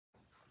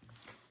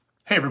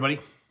Hey everybody.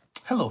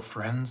 Hello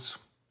friends.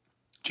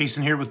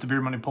 Jason here with the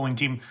Beer Money Pulling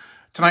Team.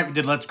 Tonight we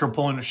did Let's Go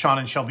Pulling with Sean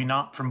and Shelby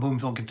Knott from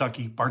Bloomfield,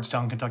 Kentucky,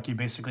 Bardstown, Kentucky.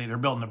 Basically, they're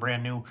building a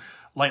brand new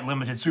light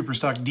limited super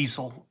stock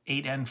diesel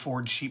 8N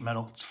Ford sheet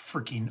metal. It's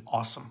freaking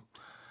awesome.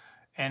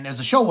 And as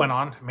the show went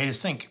on, it made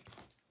us think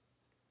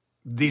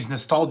these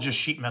nostalgia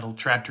sheet metal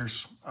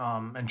tractors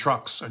and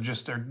trucks are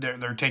just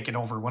they're taking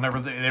over. Whenever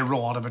they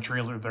roll out of a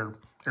trailer,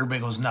 everybody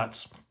goes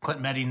nuts.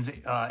 Clint Medding's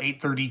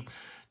 830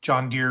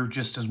 John Deere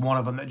just is one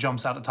of them that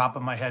jumps out of the top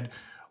of my head.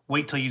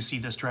 Wait till you see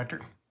this tractor.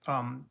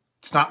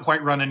 It's not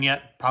quite running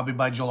yet. Probably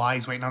by July.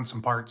 He's waiting on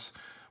some parts.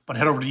 But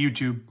head over to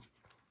YouTube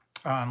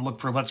and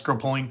look for Let's Go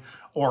Pulling,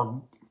 or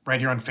right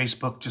here on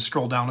Facebook. Just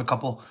scroll down a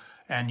couple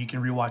and you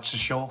can rewatch the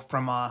show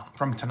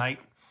from tonight.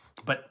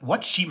 But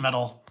what sheet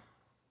metal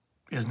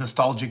is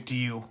nostalgic to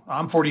you?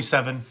 I'm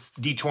 47.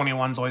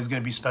 D21 is always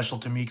going to be special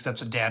to me because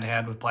that's what Dad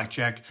had with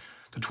Blackjack.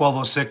 The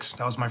 1206,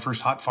 that was my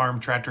first hot farm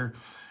tractor.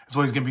 It's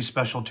always going to be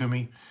special to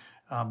me.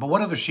 But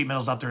what other sheet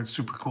metals out there that's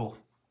super cool?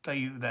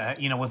 That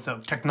you know, with the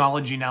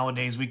technology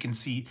nowadays, we can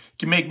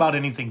make about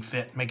anything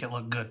fit, make it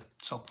look good.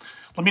 So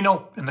let me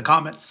know in the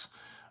comments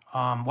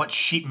what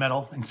sheet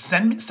metal, and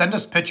send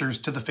us pictures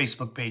to the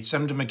Facebook page.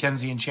 Send them to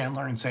Mackenzie and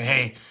Chandler and say,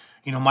 hey,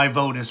 you know, my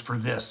vote is for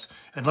this.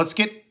 And let's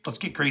get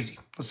crazy.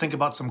 Let's think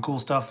about some cool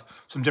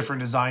stuff, some different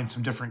designs,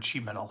 some different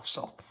sheet metal.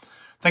 So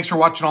thanks for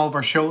watching all of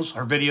our shows,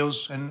 our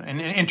videos, and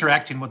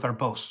interacting with our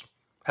posts.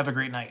 Have a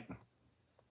great night.